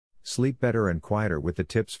Sleep better and quieter with the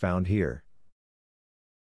tips found here.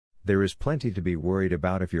 There is plenty to be worried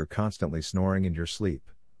about if you're constantly snoring in your sleep.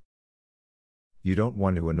 You don't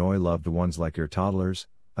want to annoy loved ones like your toddlers,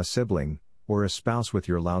 a sibling, or a spouse with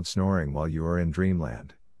your loud snoring while you are in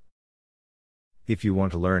dreamland. If you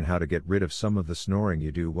want to learn how to get rid of some of the snoring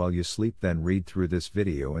you do while you sleep, then read through this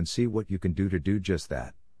video and see what you can do to do just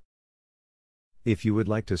that. If you would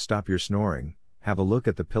like to stop your snoring, have a look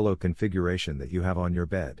at the pillow configuration that you have on your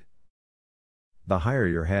bed. The higher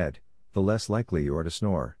your head, the less likely you are to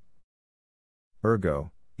snore.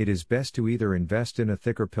 Ergo, it is best to either invest in a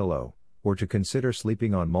thicker pillow, or to consider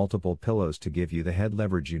sleeping on multiple pillows to give you the head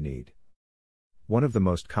leverage you need. One of the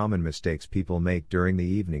most common mistakes people make during the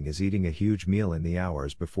evening is eating a huge meal in the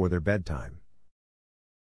hours before their bedtime.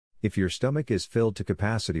 If your stomach is filled to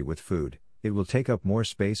capacity with food, it will take up more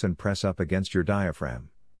space and press up against your diaphragm.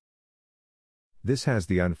 This has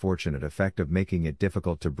the unfortunate effect of making it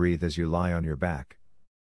difficult to breathe as you lie on your back.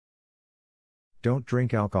 Don't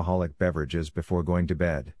drink alcoholic beverages before going to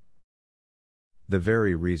bed. The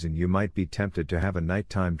very reason you might be tempted to have a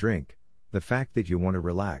nighttime drink, the fact that you want to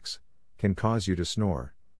relax, can cause you to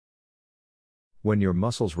snore. When your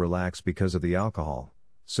muscles relax because of the alcohol,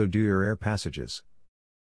 so do your air passages.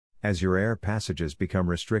 As your air passages become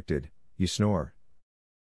restricted, you snore.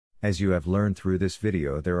 As you have learned through this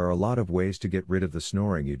video, there are a lot of ways to get rid of the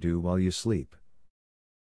snoring you do while you sleep.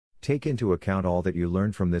 Take into account all that you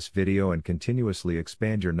learned from this video and continuously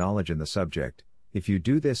expand your knowledge in the subject. If you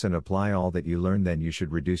do this and apply all that you learned, then you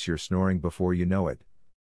should reduce your snoring before you know it.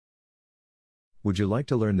 Would you like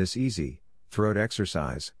to learn this easy, throat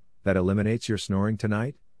exercise, that eliminates your snoring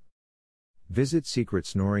tonight? Visit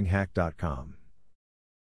secretsnoringhack.com.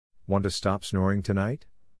 Want to stop snoring tonight?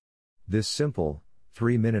 This simple,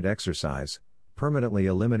 3-minute exercise permanently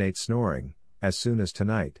eliminates snoring as soon as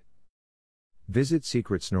tonight. Visit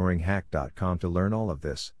secretsnoringhack.com to learn all of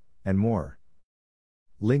this and more.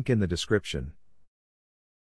 Link in the description.